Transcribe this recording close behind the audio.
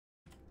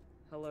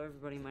Hello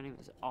everybody, my name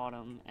is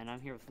Autumn, and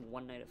I'm here with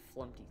One Night at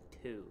Flumpty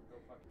 2.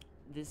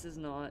 This is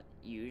not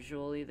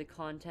usually the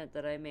content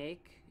that I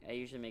make. I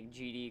usually make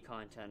GD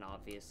content,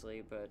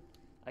 obviously, but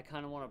I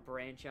kind of want to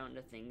branch out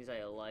into things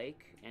I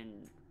like,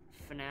 and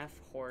FNAF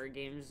horror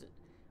games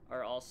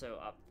are also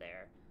up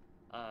there.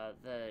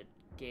 The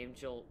Game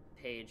Jolt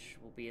page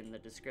will be in the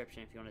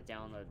description if you want to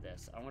download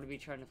this. I'm going to be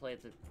trying to play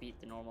it to beat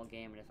the normal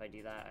game, and if I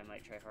do that, I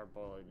might try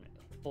hard-boiled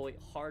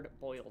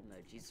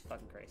mode. Jesus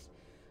fucking Christ.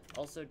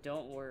 Also,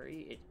 don't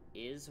worry, it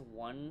is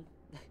 1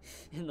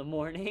 in the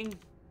morning.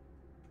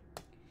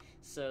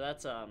 So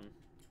that's,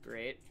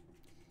 great.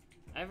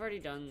 I've already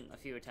done a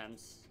few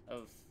attempts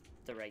of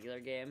the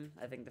regular game.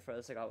 I think the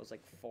furthest I got was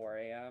like 4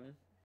 a.m.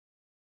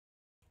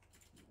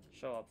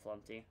 Show up,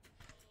 Flumpty.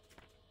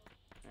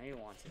 Now you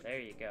want to. There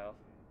you go.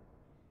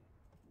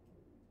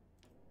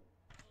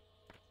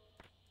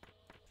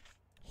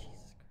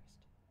 Jesus Christ.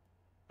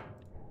 This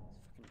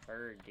fucking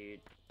bird,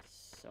 dude.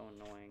 It's so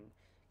annoying.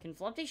 Can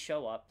Flumpty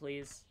show up,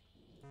 please?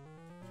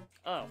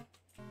 Oh.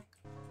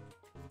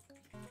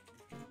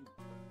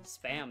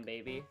 Spam,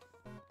 baby.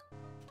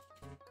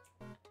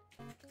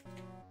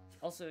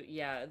 Also,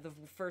 yeah, the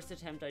first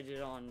attempt I did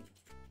on...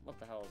 What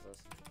the hell is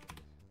this?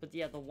 But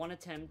yeah, the one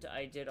attempt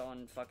I did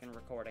on fucking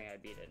recording, I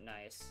beat it.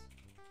 Nice.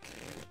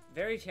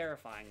 Very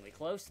terrifyingly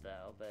close,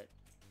 though, but,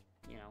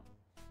 you know.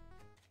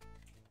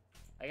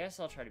 I guess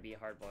I'll try to be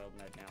hard-boiled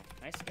mode now.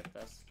 Can I skip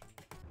this?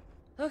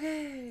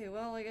 Okay,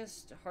 well, I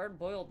guess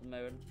hard-boiled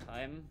mode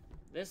time.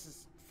 This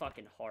is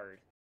fucking hard.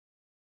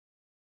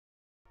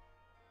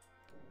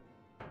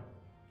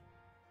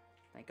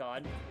 Thank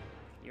God.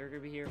 You're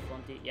gonna be here,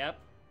 Flumpty. Yep.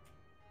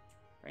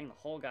 Bring the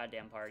whole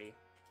goddamn party.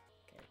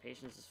 Okay,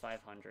 patience is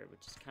 500,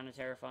 which is kind of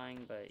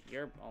terrifying, but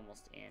you're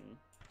almost in.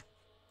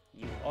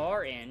 You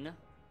are in.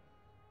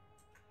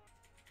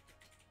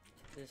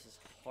 This is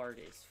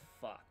hard as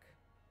fuck.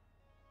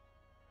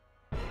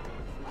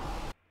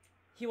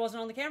 He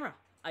wasn't on the camera.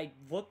 I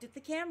looked at the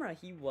camera.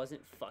 He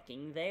wasn't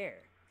fucking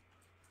there.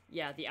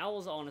 Yeah, the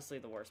owl's honestly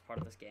the worst part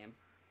of this game.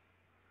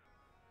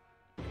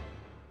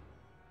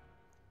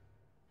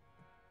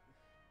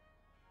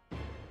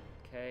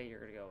 Okay,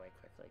 you're gonna go away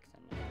quickly, because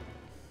I know.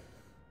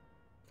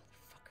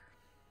 Motherfucker.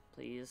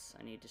 Please,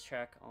 I need to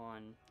check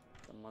on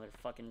the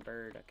motherfucking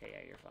bird. Okay,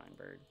 yeah, you're fine,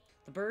 bird.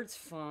 The bird's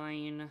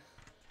fine.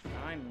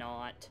 I'm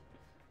not.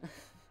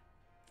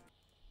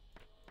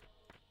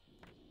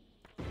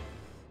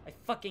 I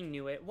fucking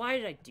knew it. Why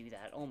did I do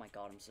that? Oh my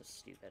god, I'm so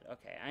stupid.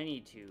 Okay, I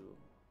need to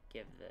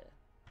give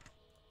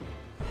the...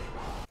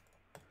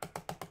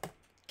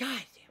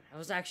 God damn it. I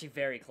was actually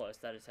very close,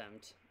 that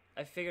attempt.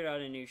 I figured out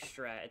a new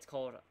strat. It's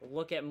called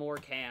look at more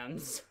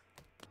cams.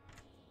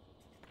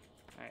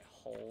 Alright,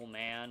 hole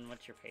man.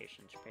 What's your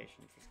patience? Your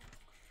patience is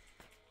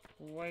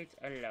quite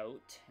a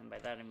lot. And by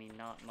that I mean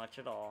not much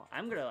at all.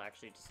 I'm gonna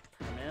actually just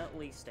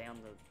permanently stay on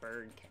the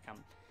bird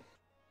cam.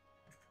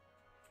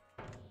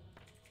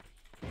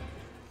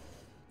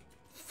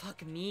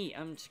 Fuck me,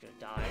 I'm just gonna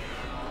die.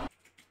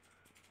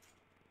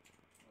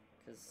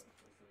 Because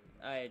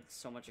I had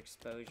so much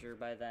exposure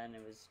by then,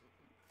 it was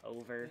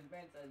over.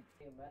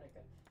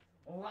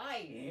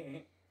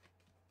 Why?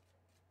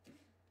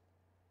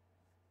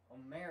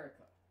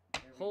 America.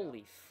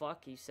 Holy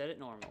fuck, you said it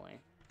normally.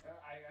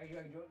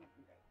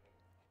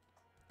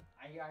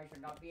 I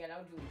should not be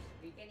allowed to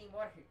speak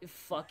anymore.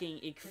 Fucking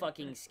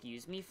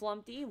excuse me,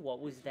 Flumpty? What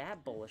was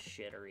that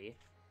bullshittery?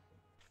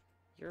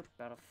 You're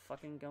about to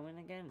fucking go in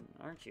again,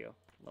 aren't you,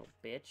 little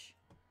bitch?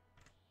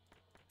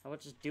 How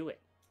about just do it,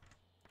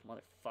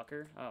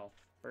 motherfucker? Oh,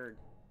 bird.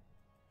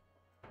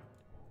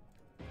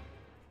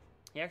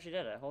 He actually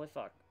did it, holy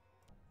fuck.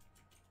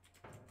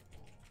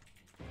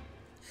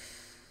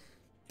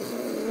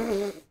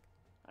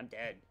 I'm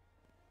dead.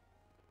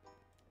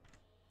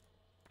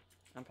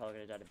 I'm probably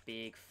gonna die to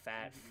big,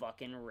 fat,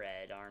 fucking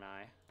red, aren't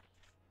I?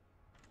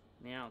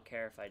 I mean, I don't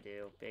care if I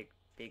do. Big,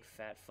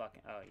 fat,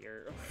 fucking... Oh,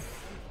 you're...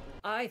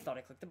 I thought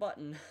I clicked the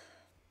button.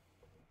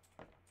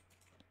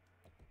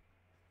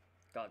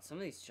 God, some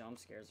of these jump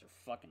scares are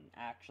fucking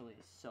actually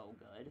so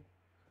good.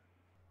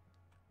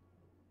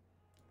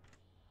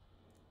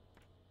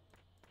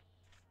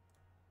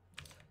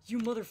 You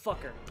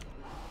motherfucker!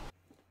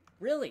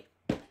 Really?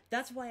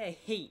 That's why I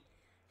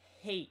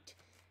hate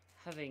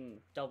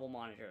having double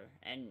monitor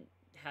and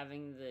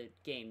having the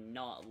game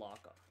not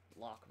lock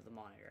with the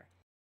monitor.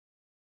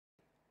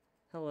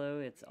 Hello,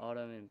 it's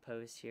Autumn in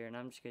Post here, and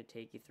I'm just going to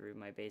take you through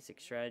my basic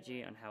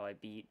strategy on how I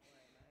beat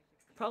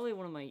probably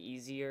one of my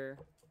easier,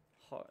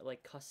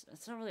 like,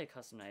 it's not really a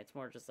custom night, it's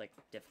more just, like,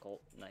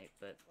 difficult night,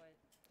 but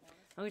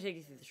I'm going to take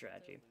you through the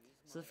strategy.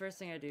 So the first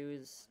thing I do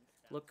is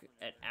look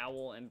at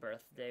Owl and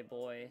Birthday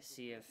Boy,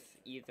 see if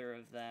either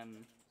of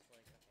them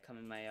come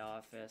in my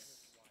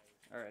office,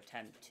 or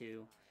attempt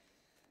to.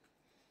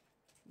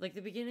 Like,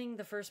 the beginning,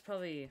 the first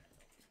probably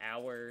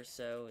hour or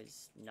so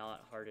is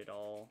not hard at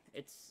all.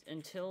 It's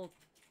until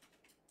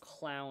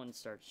Clown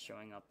starts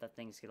showing up that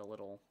things get a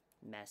little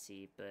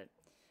messy, but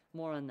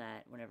more on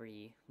that whenever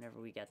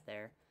we get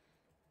there.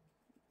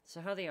 So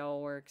how the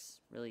owl works,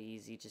 really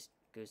easy, just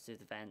goes through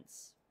the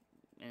vents,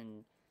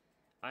 and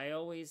I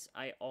always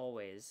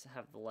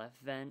have the left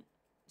vent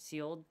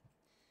sealed,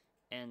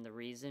 and the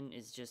reason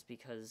is just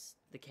because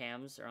the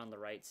cams are on the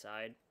right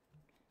side,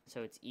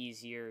 so it's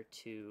easier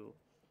to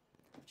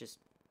just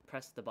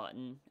press the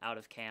button out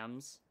of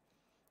cams.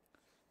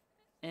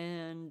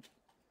 And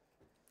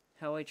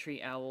how I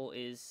treat Owl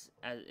is,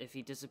 if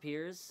he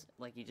disappears,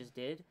 like he just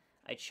did,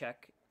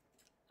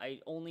 I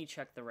only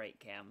check the right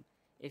cam.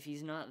 If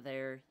he's not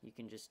there, you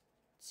can just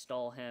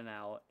stall him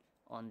out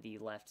on the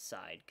left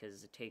side,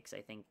 because it takes,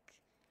 I think,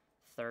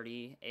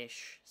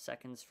 30-ish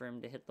seconds for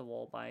him to hit the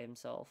wall by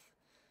himself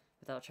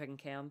without checking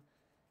cam.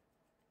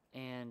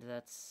 And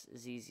that's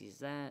as easy as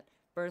that.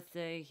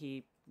 Birthday,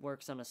 he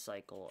works on a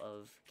cycle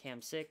of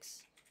cam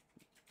 6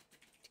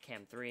 to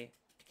cam 3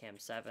 to cam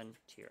 7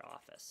 to your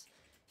office.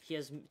 He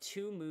has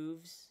two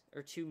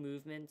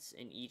movements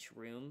in each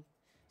room,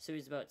 so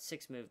he's about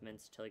 6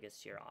 movements till he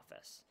gets to your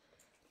office.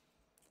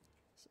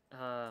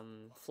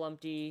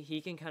 Flumpty,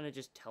 he can kind of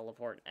just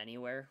teleport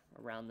anywhere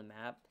around the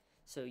map,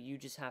 so you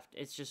just have to,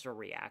 it's just a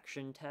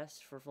reaction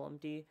test for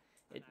Flumpty.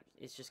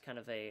 It's just kind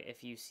of a,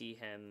 if you see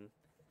him,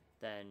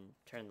 then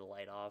turn the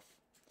light off.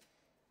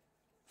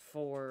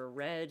 For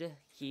Red,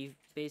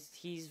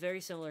 he's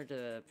very similar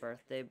to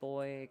Birthday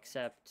Boy,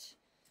 except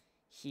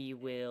he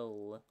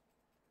will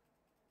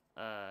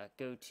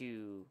go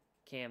to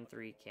cam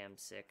 3, cam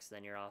 6,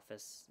 then your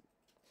office.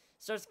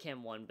 Starts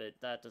cam 1, but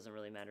that doesn't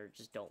really matter,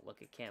 just don't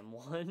look at cam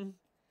 1.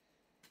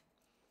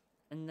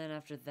 And then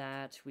after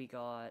that, we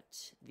got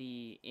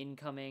the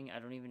incoming. I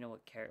don't even know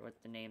what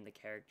the name of the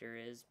character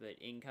is, but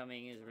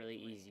incoming is really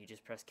easy. You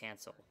just press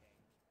cancel.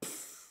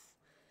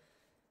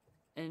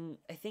 And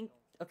I think,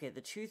 okay,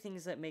 the two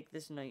things that make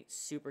this night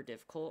super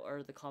difficult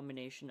are the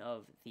combination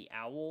of the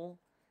Owl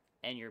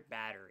and your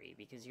battery,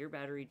 because your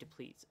battery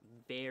depletes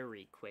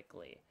very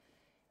quickly.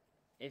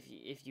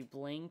 If you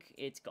blink,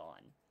 it's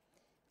gone.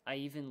 I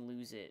even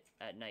lose it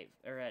at night,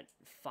 or at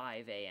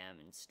 5 a.m.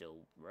 and still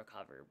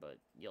recover, but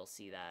you'll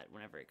see that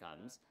whenever it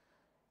comes.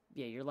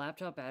 Yeah, your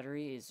laptop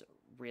battery is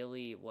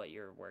really what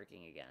you're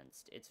working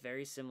against. It's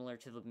very similar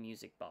to the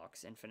music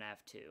box in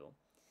FNAF 2.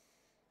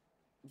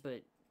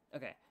 But,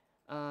 okay.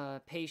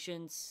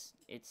 Patience,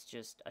 it's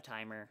just a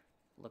timer.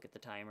 Look at the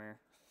timer.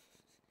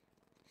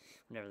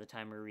 Whenever the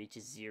timer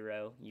reaches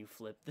 0, you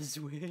flip the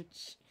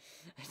switch.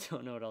 I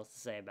don't know what else to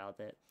say about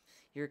that.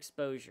 Your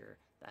exposure,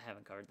 I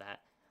haven't covered that.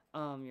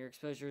 Your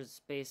exposure is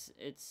space,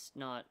 it's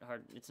not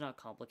hard, it's not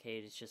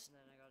complicated, it's just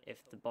if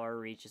the bar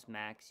reaches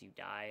max, you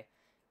die.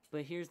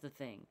 But here's the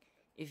thing,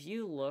 if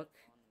you look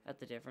at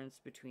the difference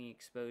between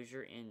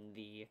exposure in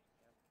the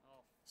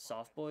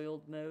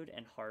soft-boiled mode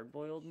and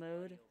hard-boiled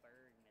mode,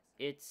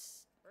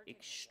 it's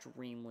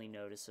extremely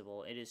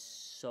noticeable. It is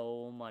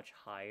so much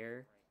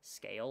higher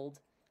scaled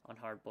on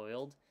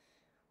hard-boiled,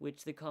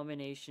 which the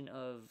combination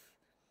of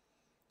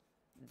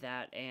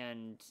that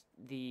and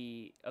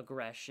the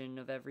aggression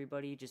of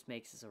everybody just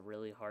makes this a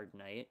really hard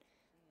night.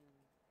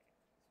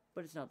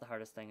 But it's not the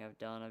hardest thing I've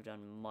done. I've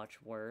done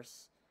much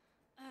worse.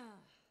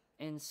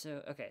 And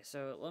so, okay,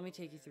 so let me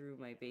take you through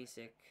my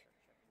basic,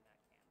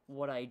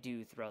 what I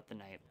do throughout the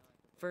night.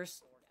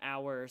 First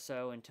hour or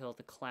so until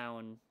the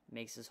clown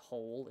makes his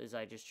hole is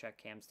I just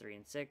check cams 3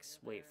 and 6,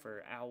 wait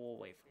for Owl,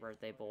 wait for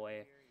Birthday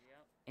Boy.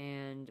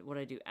 And what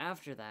I do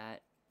after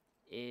that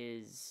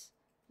is,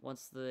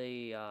 once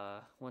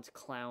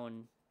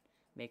Clown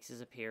makes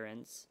his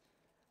appearance,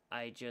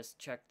 I just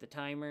check the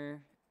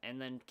timer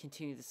and then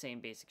continue the same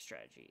basic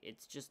strategy.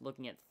 It's just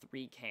looking at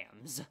 3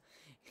 cams.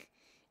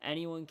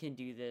 Anyone can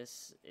do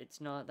this.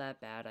 It's not that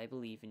bad. I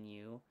believe in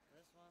you.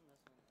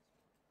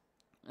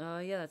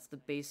 Yeah, that's the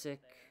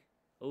basic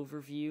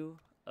overview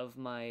of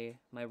my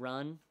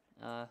run.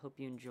 Hope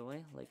you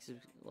enjoy.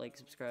 Like,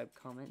 subscribe,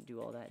 comment,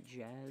 do all that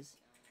jazz.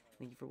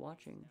 Thank you for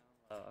watching.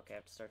 Oh, okay, I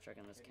have to start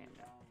checking this cam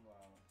now.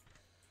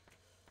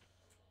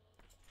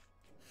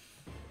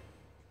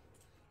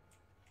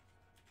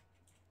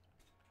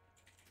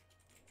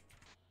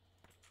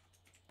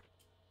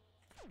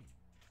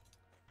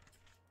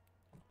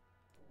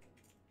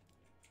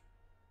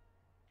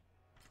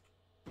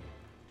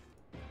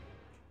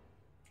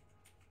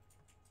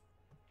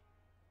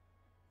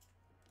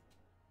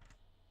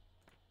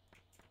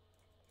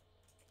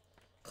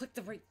 Click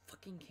the right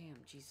fucking cam.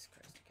 Jesus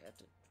Christ, okay, I have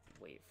to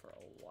wait for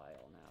a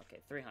while now. Okay,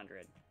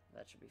 300.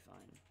 That should be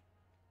fine.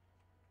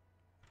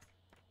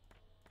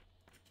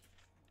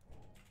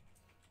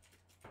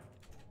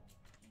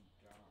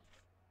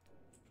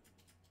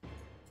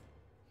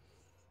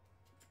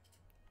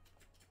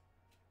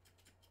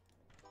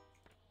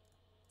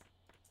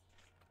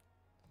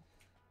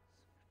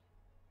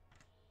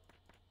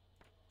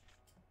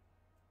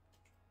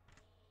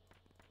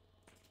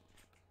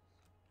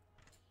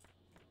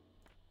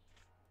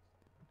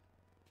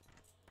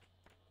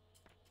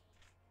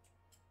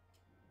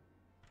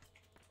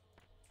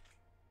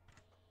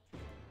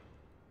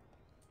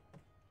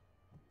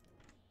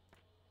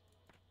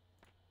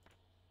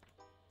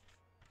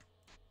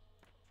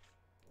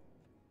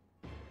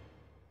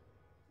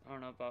 I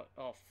don't know about...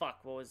 Oh, fuck.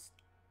 What was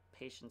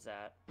Patience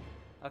at?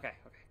 Okay,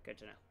 good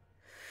to know.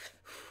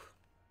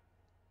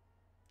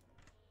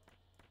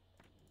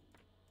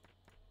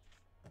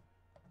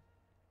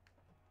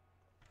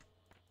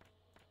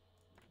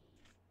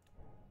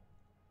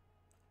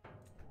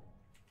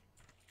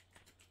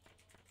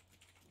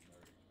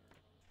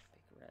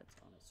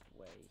 this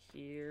way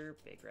here.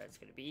 Big Red's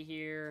gonna be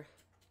here.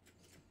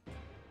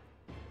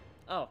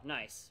 Oh,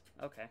 nice.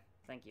 Okay,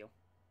 thank you.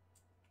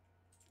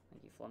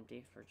 Thank you,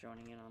 Flumpty, for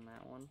joining in on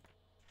that one.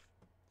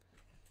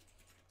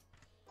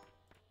 Fuck,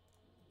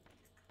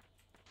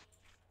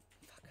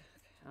 okay,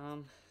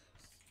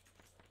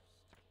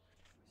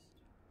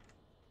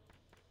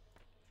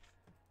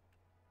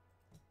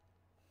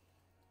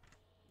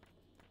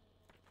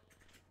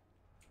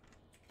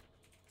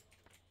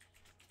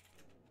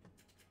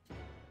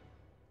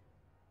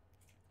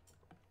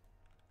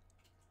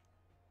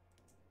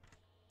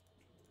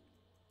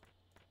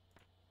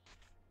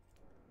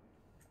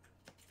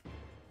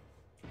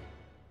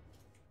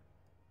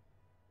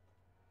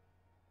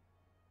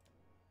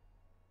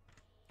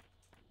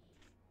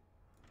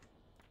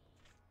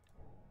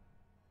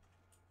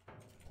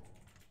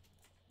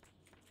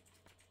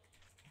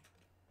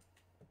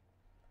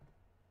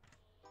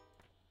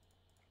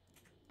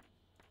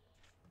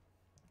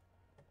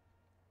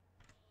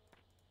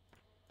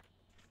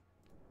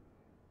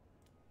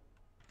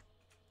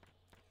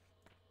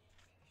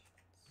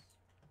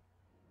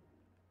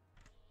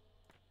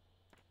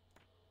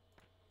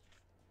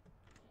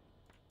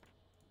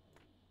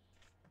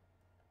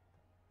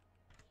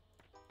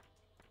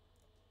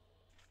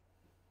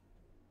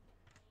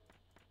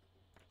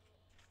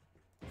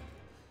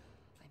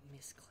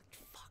 misclicked.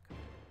 Fuck.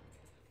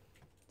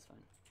 It's fine.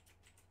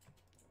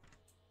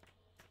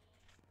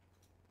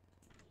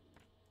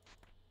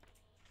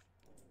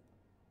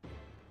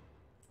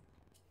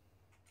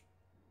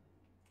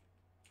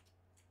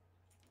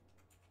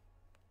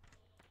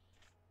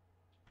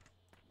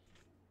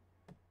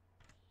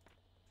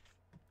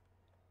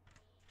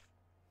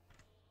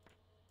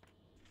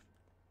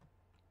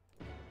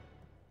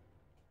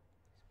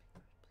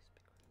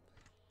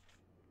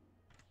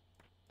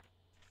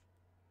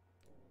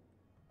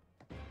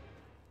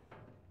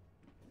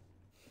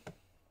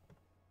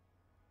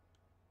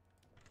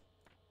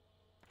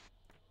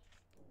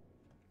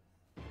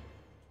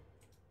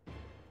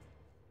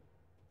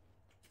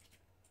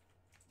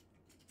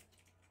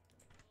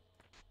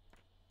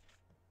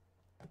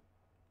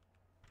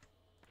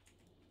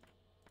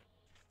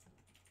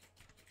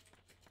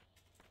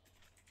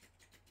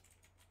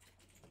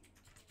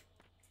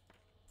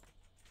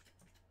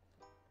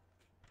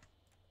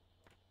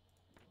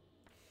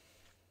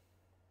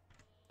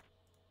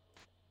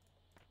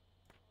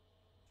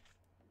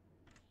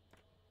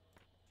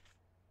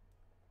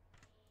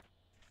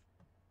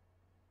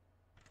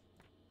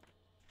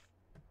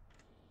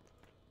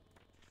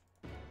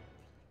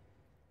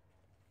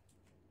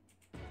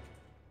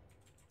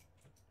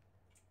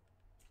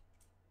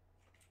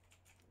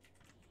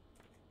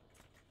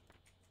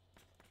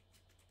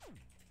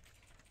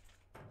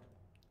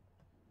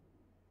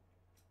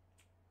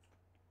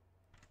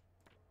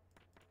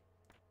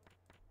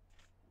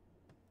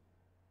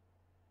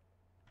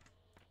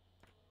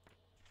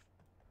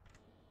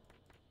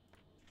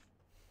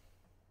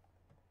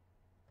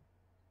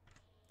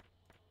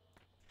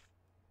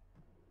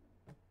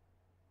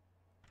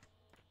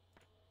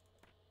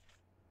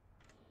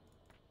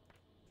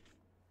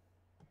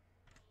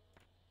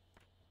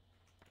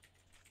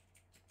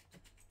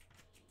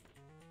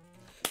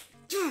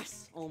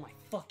 Yes! Oh my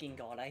fucking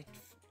god,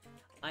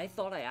 I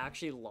thought I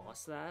actually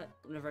lost that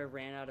whenever I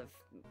ran out of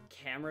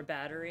camera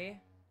battery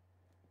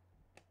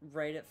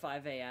right at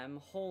 5 a.m.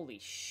 Holy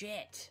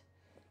shit.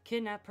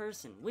 Kidnapped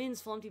person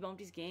wins Flumpty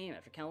Bumpty's game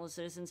after countless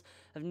citizens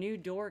of New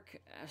Dork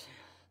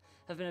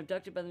have been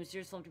abducted by the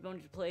mysterious Flumpty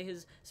Bumpty to play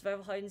his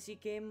survival hide-and-seek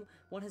game.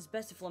 One has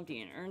bested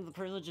Flumpty and earned the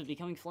privilege of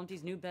becoming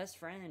Flumpty's new best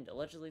friend.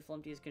 Allegedly,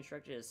 Flumpty is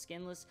constructed a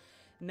skinless,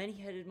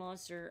 many-headed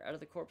monster out of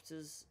the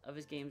corpses of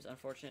his game's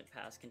unfortunate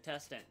past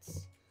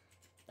contestants.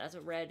 That's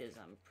what red is,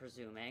 I'm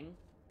presuming.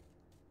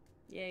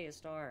 Yay, a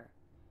star.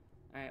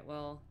 Alright,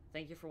 well,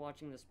 thank you for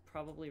watching this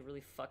probably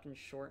really fucking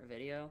short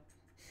video.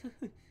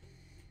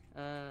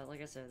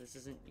 Like I said, this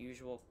isn't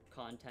usual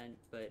content,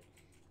 but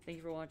thank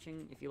you for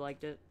watching. If you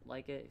liked it,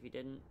 like it. If you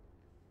didn't,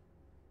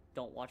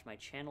 don't watch my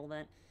channel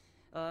then.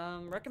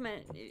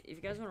 If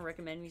you guys want to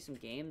recommend me some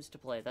games to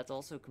play, that's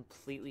also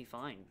completely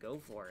fine. Go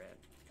for it.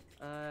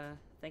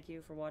 Thank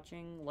you for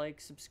watching. Like,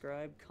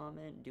 subscribe,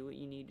 comment, do what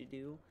you need to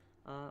do.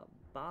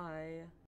 Bye.